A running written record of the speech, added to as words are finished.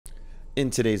In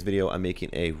today's video, I'm making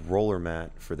a roller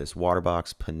mat for this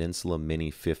WaterBox Peninsula Mini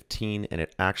 15, and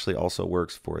it actually also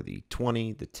works for the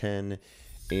 20, the 10,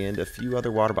 and a few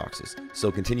other water boxes. So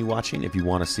continue watching if you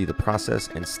want to see the process,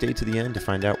 and stay to the end to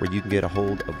find out where you can get a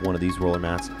hold of one of these roller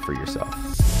mats for yourself.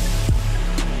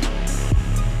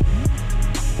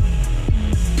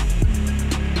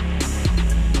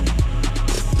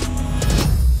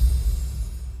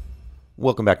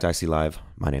 Welcome back to IC Live.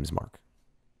 My name is Mark.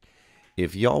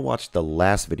 If y'all watched the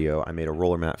last video, I made a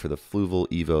roller mat for the Fluval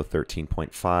Evo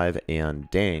 13.5, and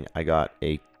dang, I got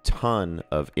a ton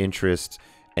of interest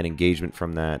and engagement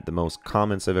from that. The most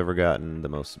comments I've ever gotten, the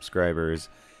most subscribers,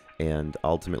 and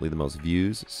ultimately the most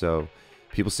views. So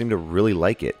people seem to really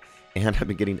like it, and I've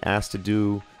been getting asked to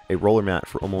do a roller mat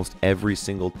for almost every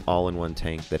single all-in-one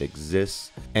tank that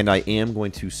exists, and I am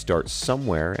going to start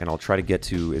somewhere, and I'll try to get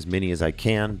to as many as I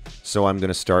can. So I'm going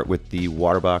to start with the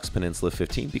WaterBox Peninsula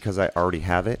 15 because I already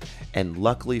have it, and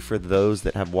luckily for those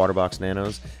that have WaterBox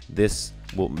Nanos, this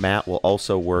mat will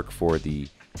also work for the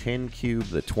 10 cube,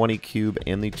 the 20 cube,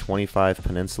 and the 25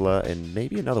 Peninsula, and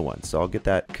maybe another one. So I'll get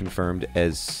that confirmed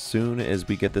as soon as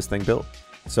we get this thing built.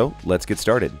 So let's get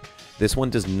started. This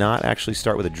one does not actually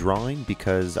start with a drawing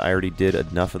because I already did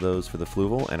enough of those for the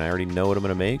Fluval and I already know what I'm going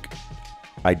to make.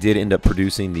 I did end up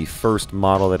producing the first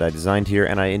model that I designed here,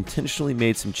 and I intentionally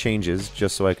made some changes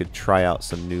just so I could try out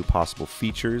some new possible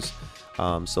features.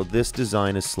 So this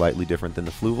design is slightly different than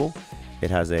the Fluval. It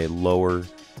has a lower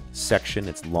section,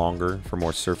 it's longer for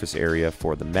more surface area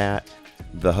for the mat.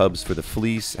 The hubs for the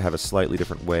fleece have a slightly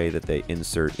different way that they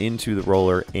insert into the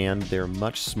roller, and they're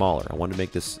much smaller. I wanted to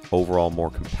make this overall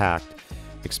more compact,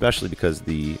 especially because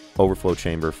the overflow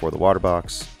chamber for the water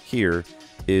box here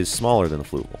is smaller than the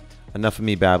Fluval. Enough of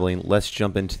me babbling, let's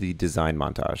jump into the design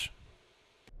montage.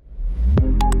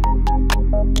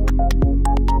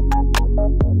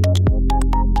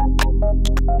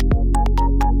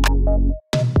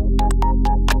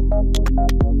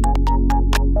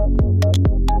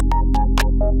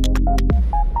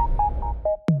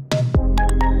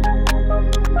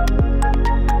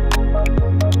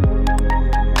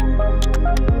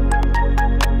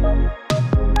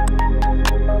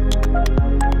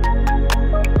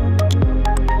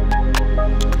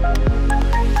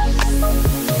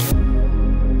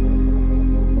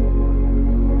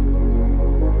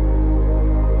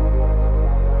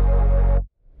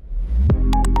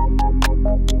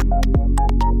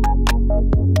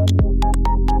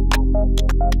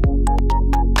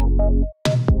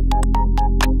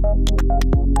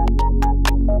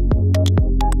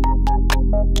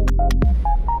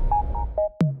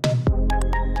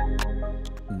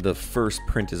 The first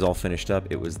print is all finished up.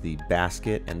 It was the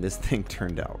basket, and this thing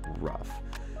turned out rough.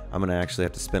 I'm gonna actually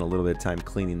have to spend a little bit of time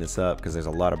cleaning this up because there's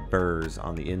a lot of burrs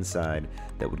on the inside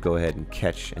that would go ahead and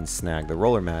catch and snag the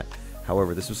roller mat.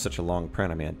 However, this was such a long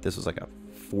print. I mean, this was like a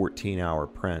 14-hour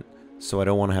print, so I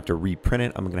don't want to have to reprint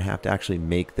it. I'm gonna have to actually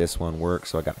make this one work,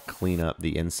 so I got to clean up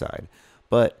the inside.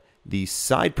 But the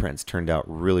side prints turned out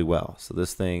really well, so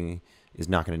this thing is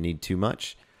not gonna need too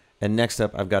much. And next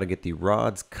up, I've got to get the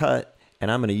rods cut,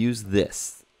 and I'm going to use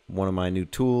this, one of my new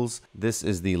tools. This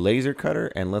is the laser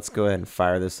cutter, and let's go ahead and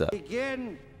fire this up.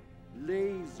 Begin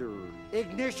laser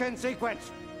ignition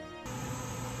sequence.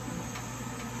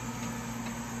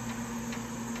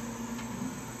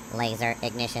 Laser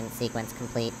ignition sequence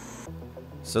complete.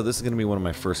 So this is going to be one of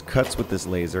my first cuts with this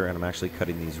laser, and I'm actually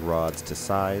cutting these rods to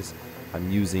size. I'm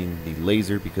using the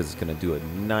laser because it's going to do a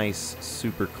nice,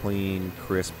 super clean,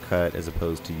 crisp cut as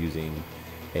opposed to using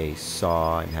a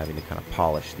saw and having to kind of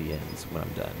polish the ends when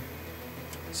I'm done.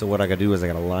 So what I gotta do is I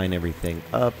gotta line everything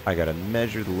up. I gotta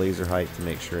measure the laser height to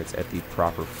make sure it's at the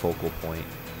proper focal point,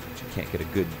 which you can't get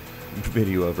a good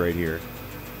video of right here.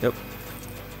 Yep.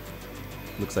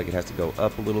 Looks like it has to go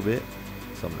up a little bit.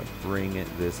 So I'm gonna bring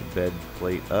this bed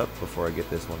plate up before I get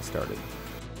this one started.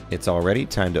 It's all ready,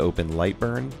 time to open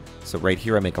Lightburn. So right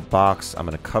here I make a box. I'm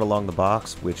gonna cut along the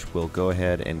box, which will go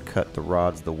ahead and cut the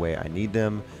rods the way I need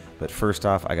them. But first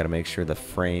off, I gotta make sure the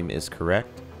frame is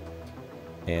correct,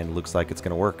 and looks like it's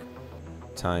gonna work.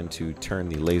 Time to turn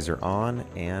the laser on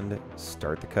and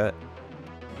start the cut.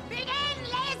 Begin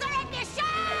laser ignition!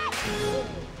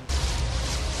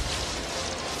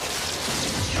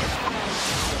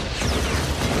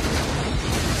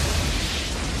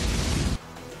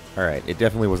 Alright, it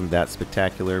definitely wasn't that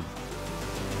spectacular.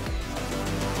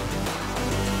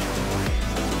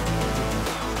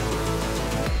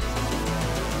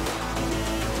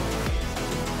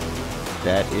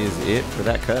 That is it for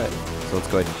that cut. So let's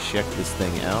go ahead and check this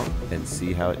thing out and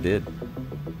see how it did.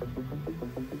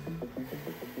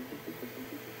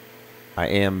 I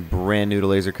am brand new to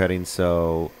laser cutting,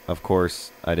 so of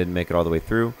course I didn't make it all the way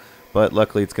through, but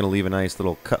luckily it's going to leave a nice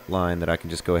little cut line that I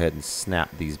can just go ahead and snap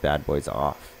these bad boys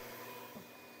off.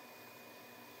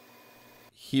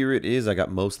 Here it is. I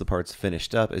got most of the parts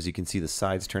finished up. As you can see, the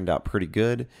sides turned out pretty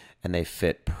good and they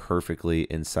fit perfectly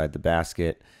inside the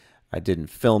basket. I didn't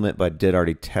film it, but I did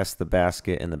already test the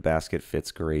basket, and the basket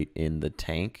fits great in the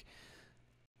tank.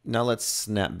 Now let's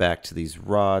snap back to these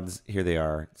rods. Here they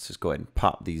are. Let's just go ahead and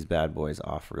pop these bad boys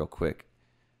off real quick.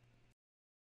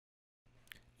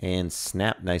 And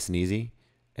snap nice and easy.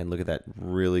 And look at that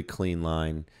really clean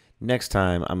line. Next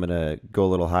time, I'm going to go a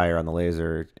little higher on the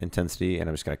laser intensity, and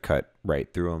I'm just going to cut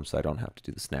right through them so I don't have to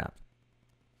do the snap.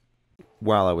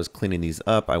 While I was cleaning these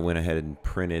up, I went ahead and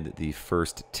printed the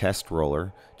first test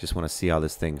roller. Just want to see how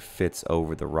this thing fits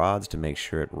over the rods to make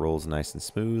sure it rolls nice and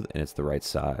smooth and it's the right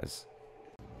size.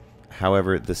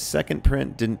 However, the second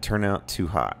print didn't turn out too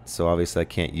hot, so obviously I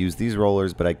can't use these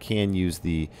rollers, but I can use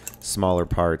the smaller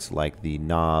parts like the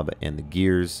knob and the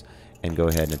gears and go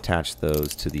ahead and attach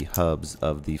those to the hubs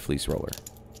of the fleece roller.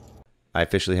 I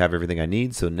officially have everything I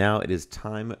need, so now it is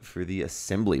time for the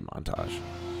assembly montage.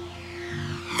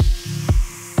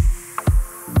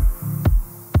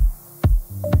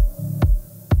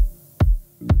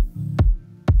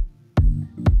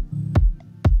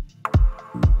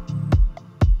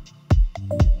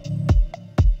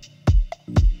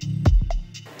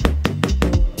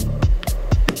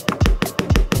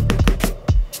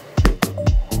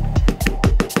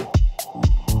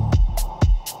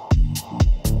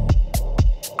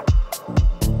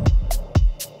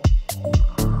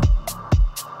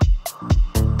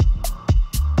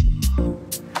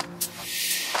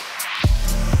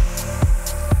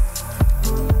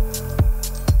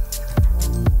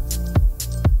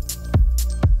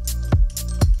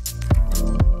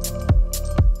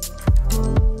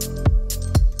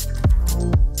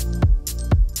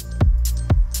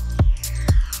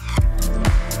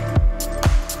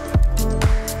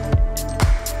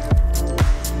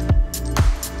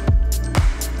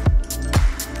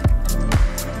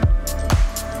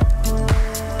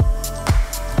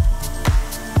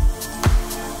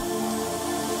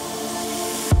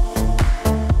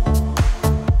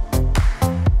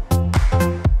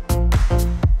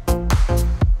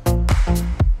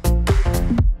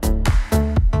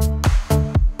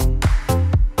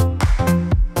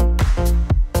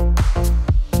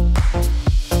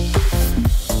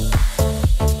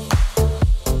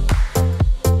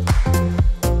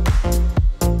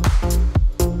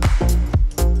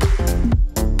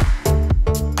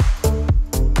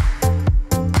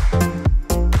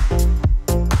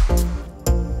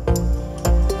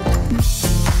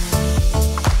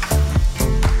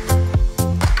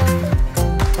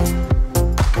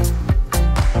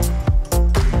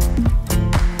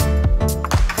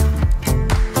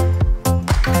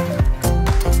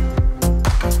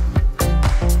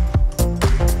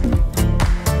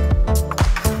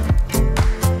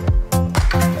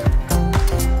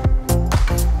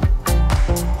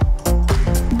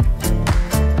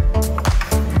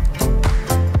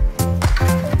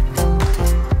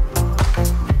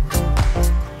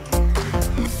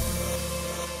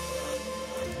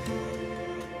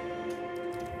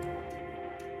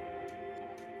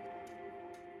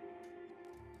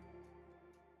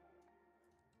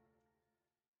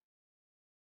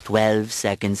 "12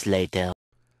 seconds later."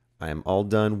 I am all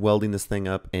done welding this thing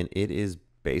up, and it is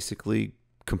basically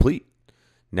complete.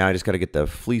 Now I just got to get the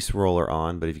fleece roller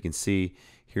on, but if you can see,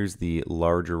 here's the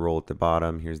larger roll at the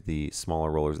bottom, here's the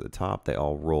smaller rollers at the top. They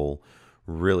all roll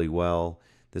really well.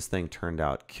 This thing turned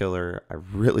out killer. I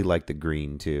really like the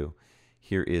green too.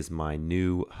 Here is my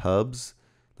new hubs.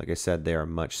 Like I said, they are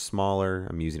much smaller.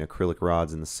 I'm using acrylic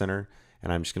rods in the center,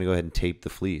 and I'm just going to go ahead and tape the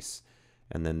fleece.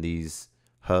 And then these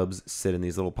hubs sit in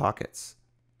these little pockets.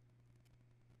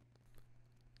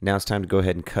 Now it's time to go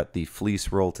ahead and cut the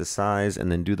fleece roll to size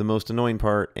and then do the most annoying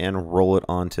part and roll it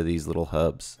onto these little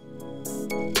hubs.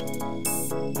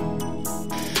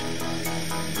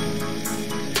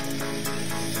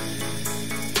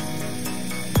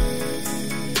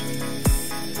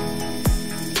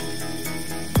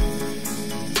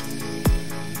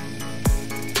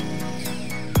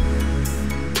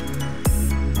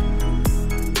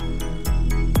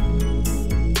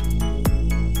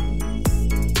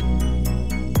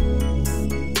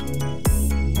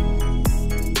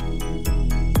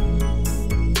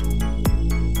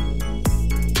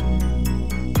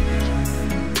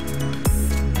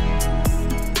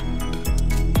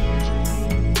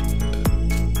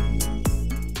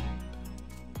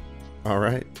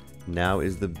 Alright, now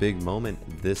is the big moment.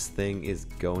 This thing is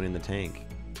going in the tank.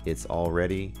 It's all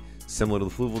ready. Similar to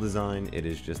the Fluval design, it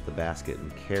is just the basket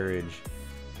and carriage,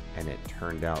 and it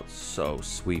turned out so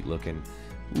sweet looking.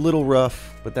 Little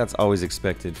rough, but that's always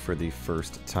expected for the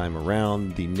first time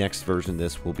around. The next version of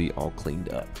this will be all cleaned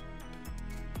up.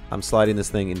 I'm sliding this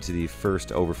thing into the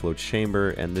first overflow chamber,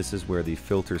 and this is where the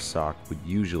filter sock would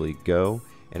usually go,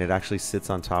 and it actually sits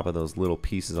on top of those little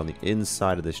pieces on the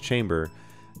inside of this chamber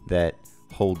that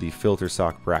hold the filter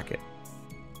sock bracket.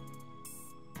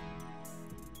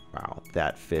 Wow,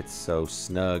 that fits so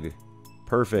snug.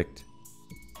 Perfect.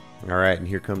 Alright, and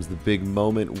here comes the big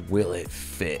moment. Will it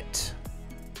fit?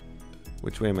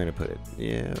 Which way am I going to put it?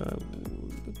 Yeah,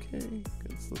 okay.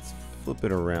 Let's flip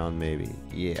it around maybe.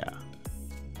 Yeah.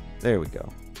 There we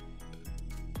go.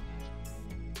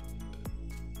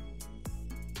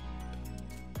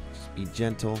 Just be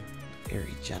gentle,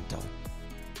 very gentle.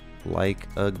 Like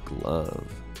a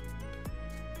glove.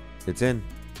 It's in.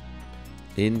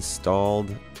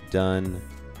 Installed, done.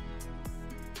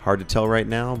 Hard to tell right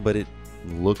now, but it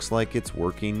looks like it's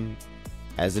working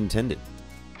as intended.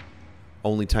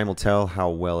 Only time will tell how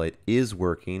well it is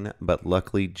working, but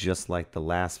luckily, just like the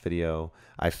last video,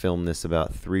 I filmed this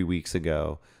about 3 weeks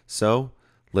ago. So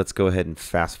let's go ahead and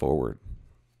fast forward.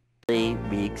 3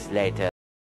 weeks later.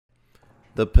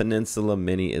 The Peninsula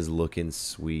Mini is looking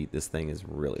sweet. This thing is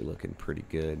really looking pretty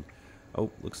good.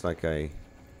 Oh, looks like I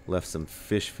left some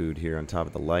fish food here on top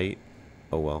of the light.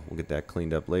 Oh well, we'll get that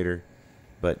cleaned up later.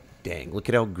 But dang, look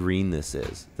at how green this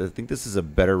is. I think this is a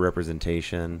better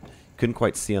representation. Couldn't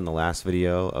quite see on the last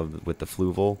video with the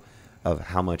Fluval of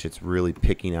how much it's really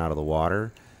picking out of the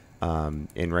water.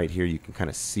 And right here you can kind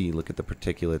of see, look at the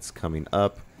particulates coming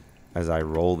up as I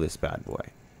roll this bad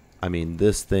boy. I mean,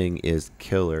 this thing is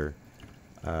killer.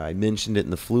 I mentioned it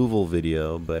in the Fluval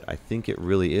video, but I think it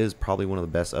really is probably one of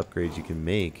the best upgrades you can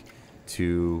make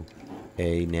to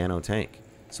a nano tank.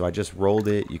 So I just rolled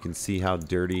it. You can see how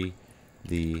dirty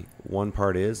the one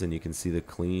part is, and you can see the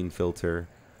clean filter.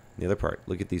 The other part,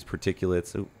 look at these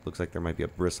particulates. Ooh, looks like there might be a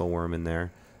bristle worm in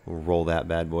there. We'll roll that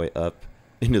bad boy up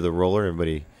into the roller.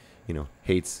 Everybody, you know,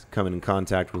 hates coming in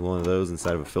contact with one of those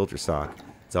inside of a filter sock.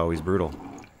 It's always brutal.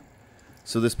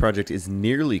 So this project is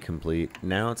nearly complete.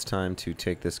 Now it's time to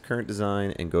take this current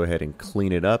design and go ahead and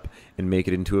clean it up and make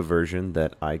it into a version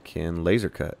that I can laser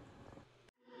cut.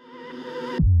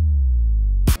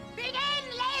 Begin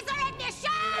laser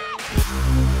ignition!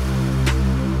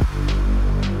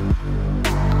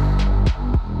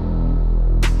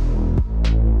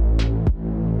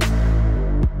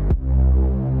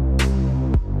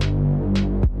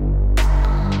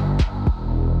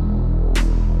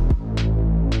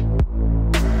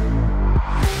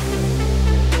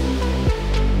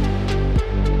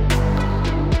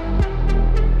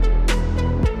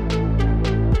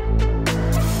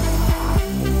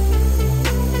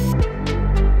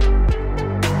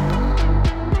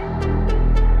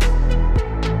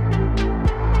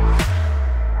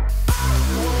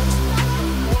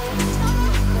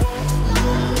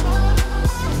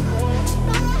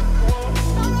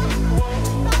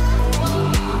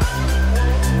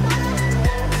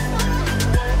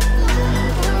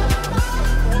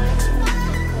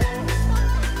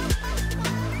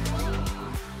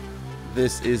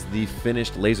 This is the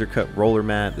finished laser cut roller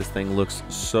mat. This thing looks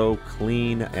so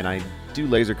clean, and I do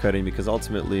laser cutting because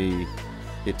ultimately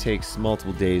it takes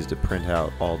multiple days to print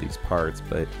out all these parts,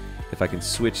 but if I can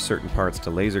switch certain parts to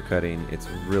laser cutting, it's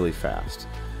really fast.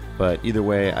 But either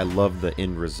way, I love the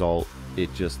end result.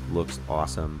 It just looks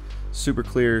awesome. Super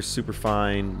clear, super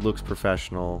fine, looks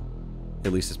professional,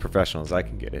 at least as professional as I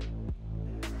can get it.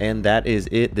 And that is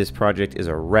it. This project is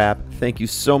a wrap. Thank you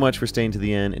so much for staying to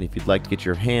the end. And if you'd like to get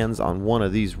your hands on one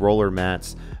of these roller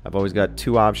mats, I've always got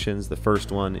two options. The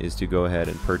first one is to go ahead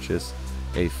and purchase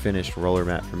a finished roller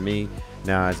mat from me.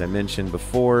 Now, as I mentioned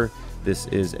before, this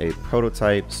is a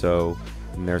prototype, so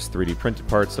there's 3D printed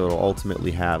parts, so it'll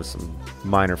ultimately have some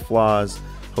minor flaws.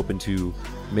 Hoping to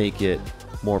make it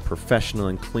more professional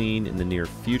and clean in the near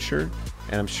future.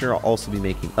 And I'm sure I'll also be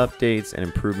making updates and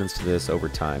improvements to this over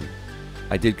time.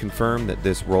 I did confirm that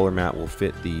this roller mat will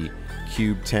fit the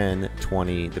Cube 10,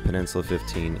 20, the Peninsula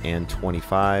 15, and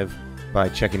 25 by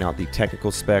checking out the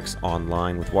technical specs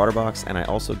online with WaterBox, and I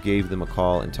also gave them a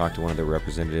call and talked to one of their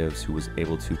representatives who was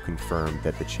able to confirm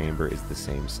that the chamber is the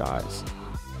same size.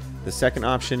 The second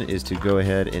option is to go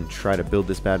ahead and try to build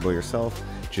this bad boy yourself.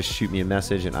 Just shoot me a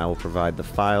message and I will provide the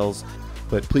files.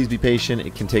 But please be patient.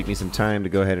 It can take me some time to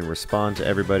go ahead and respond to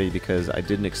everybody because I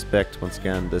didn't expect, once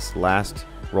again, this last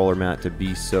roller mat to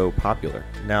be so popular.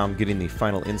 Now I'm getting the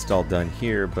final install done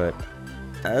here, but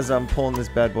as I'm pulling this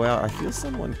bad boy out, I feel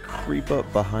someone creep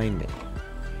up behind me.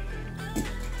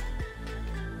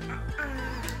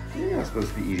 Yes,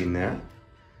 supposed to be eating that.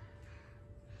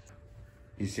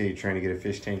 You say you're trying to get a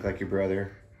fish tank like your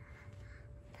brother?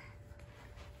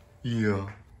 Yeah.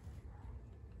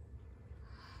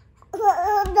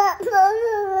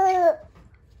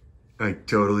 I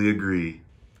totally agree.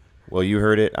 Well, you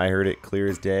heard it. I heard it clear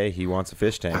as day. He wants a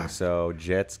fish tank, so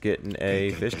Jet's getting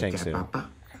a fish tank soon.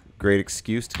 Great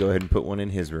excuse to go ahead and put one in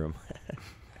his room.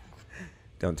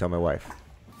 Don't tell my wife.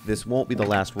 This won't be the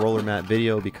last roller mat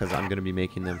video because I'm going to be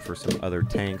making them for some other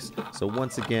tanks. So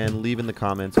once again, leave in the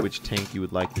comments which tank you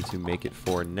would like me to make it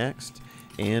for next.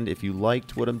 And if you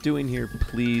liked what I'm doing here,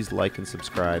 please like and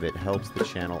subscribe. It helps the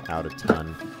channel out a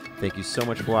ton. Thank you so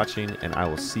much for watching, and I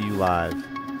will see you live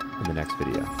in the next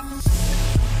video.